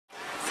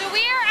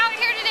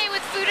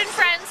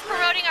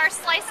our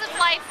Slice of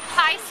Life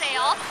pie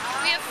sale.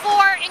 We have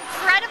 4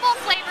 incredible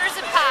flavors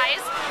of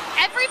pies.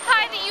 Every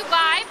pie that you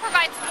buy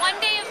provides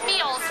 1 day of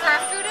meals for our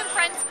Food and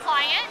Friends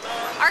client.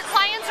 Our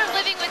clients are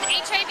living with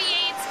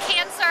HIV/AIDS,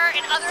 cancer,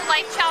 and other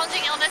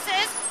life-challenging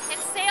illnesses,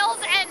 and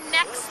sales end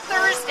next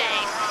Thursday.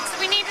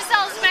 So we need to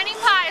sell as many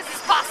pies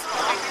as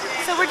possible.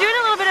 So we're doing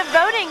a little bit of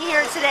voting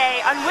here today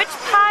on which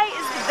pie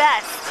is the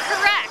best.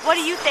 Correct. What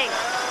do you think?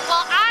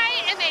 Well,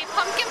 I am a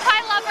pumpkin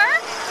pie lover,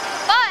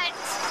 but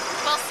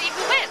we'll see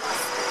who wins.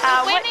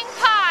 The winning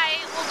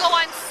pie will go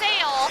on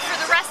sale for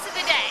the rest of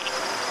the day.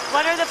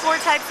 What are the 4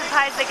 types of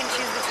pies they can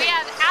choose between? We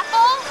have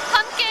apple,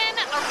 pumpkin,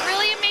 a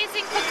really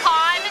amazing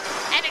pecan,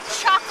 and a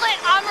chocolate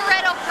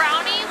amaretto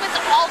brownie with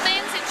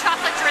almonds and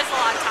chocolate drizzle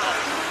on top.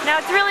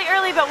 Now it's really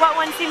early, but what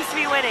one seems to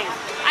be winning?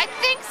 I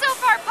think so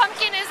far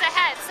pumpkin is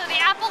ahead, so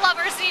the apple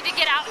lovers need to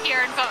get out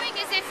here and vote. The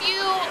thing is, if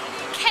you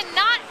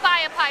cannot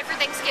buy a pie for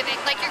Thanksgiving,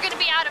 like you're going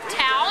to be out of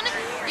town,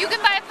 you can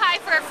buy a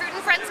pie for a Food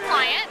and Friends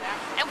client,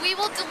 and we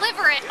will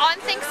deliver it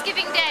on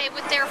Thanksgiving Day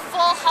with their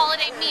full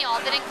holiday meal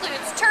that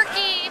includes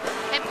turkey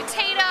and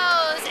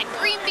potatoes and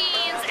green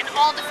beans and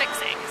all the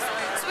fixings.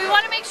 So we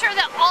want to make sure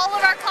that all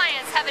of our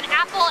clients have an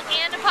apple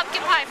and a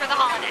pumpkin pie for the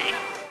holiday.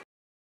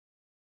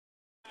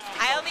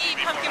 I only eat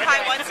pumpkin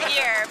pie once a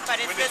year,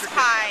 but it's this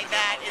pie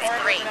that is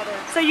great.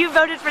 So you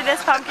voted for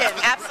this pumpkin?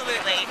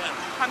 Absolutely.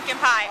 Pumpkin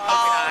pie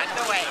all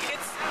the way.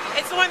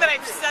 It's the one that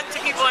I've said to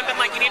people and been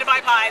like, you need to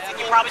buy pies, and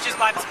you probably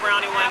just buy this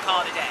brownie one and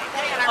call it a day.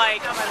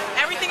 Like,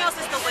 everything else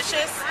is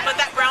delicious, but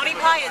that brownie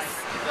pie is,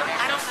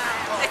 I don't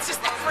know, it's just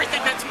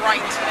everything that's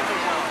right.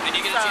 Did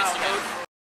you get a chance to vote?